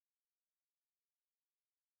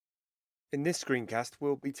In this screencast,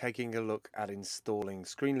 we'll be taking a look at installing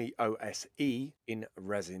Screenly OSE in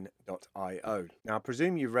resin.io. Now, I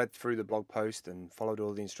presume you've read through the blog post and followed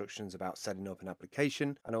all the instructions about setting up an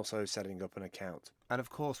application and also setting up an account. And of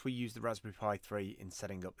course, we use the Raspberry Pi 3 in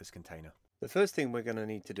setting up this container. The first thing we're going to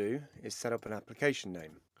need to do is set up an application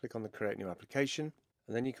name. Click on the Create New Application,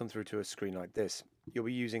 and then you come through to a screen like this. You'll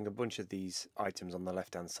be using a bunch of these items on the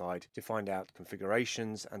left hand side to find out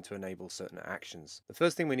configurations and to enable certain actions. The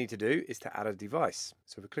first thing we need to do is to add a device.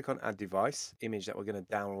 So if we click on Add Device, image that we're going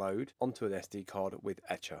to download onto an SD card with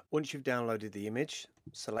Etcher. Once you've downloaded the image,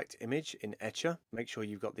 select Image in Etcher. Make sure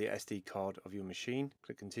you've got the SD card of your machine.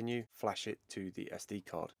 Click Continue, flash it to the SD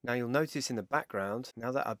card. Now you'll notice in the background,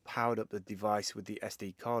 now that I've powered up the device with the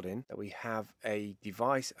SD card in, that we have a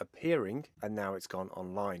device appearing and now it's gone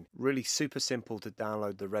online. Really super simple to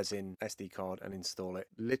download the resin SD card and install it.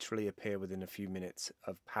 Literally appear within a few minutes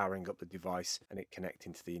of powering up the device and it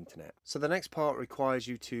connecting to the internet. So the next part requires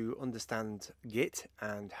you to understand Git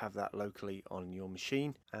and have that locally on your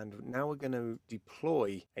machine. And now we're going to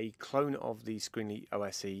deploy a clone of the Screenly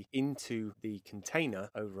OSE into the container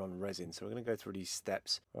over on resin. So we're going to go through these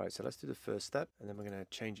steps. All right, so let's do the first step and then we're going to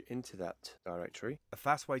change into that directory. A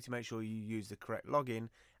fast way to make sure you use the correct login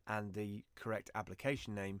and the correct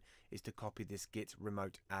application name is to copy this git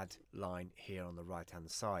remote add line here on the right hand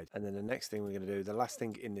side. And then the next thing we're going to do, the last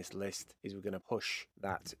thing in this list, is we're going to push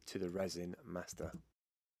that to the resin master.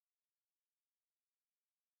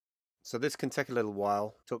 So this can take a little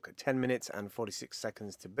while. It took 10 minutes and 46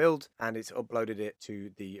 seconds to build, and it's uploaded it to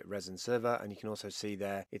the resin server, and you can also see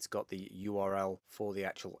there it's got the URL for the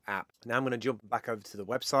actual app. Now I'm going to jump back over to the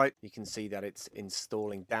website. You can see that it's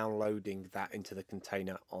installing, downloading that into the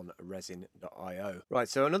container on resin.io. Right,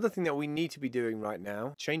 so another thing that we need to be doing right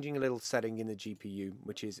now, changing a little setting in the GPU,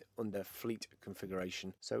 which is under fleet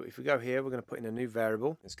configuration. So if we go here, we're going to put in a new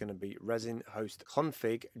variable. It's going to be resin host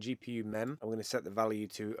config GPU mem. I'm going to set the value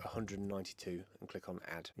to 192 and click on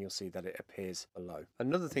add. You'll see that it appears below.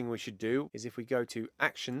 Another thing we should do is if we go to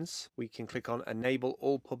actions, we can click on enable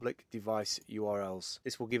all public device URLs.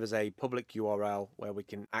 This will give us a public URL where we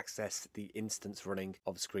can access the instance running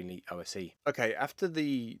of Screenly OSE. Okay, after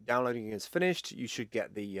the downloading is finished, you should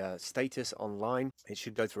get the status online. It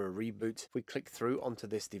should go through a reboot. If we click through onto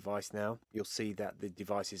this device now, you'll see that the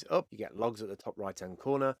device is up. You get logs at the top right hand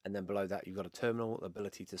corner, and then below that you've got a terminal,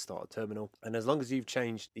 ability to start a terminal. And as long as you've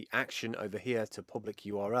changed the action over here to public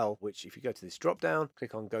URL, which if you go to this drop down,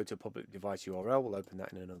 click on go to public device URL, we'll open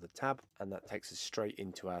that in another tab, and that takes us straight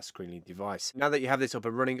into our Screenly device. Now that you have this up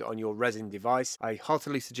and running on your resin device, I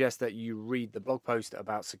heartily suggest that you read the blog post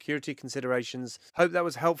about security considerations. Hope that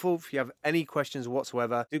was helpful. If you have any questions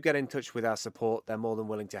whatsoever, do get in touch with our support. They're more than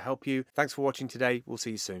willing to help you. Thanks for watching today. We'll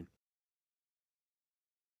see you soon.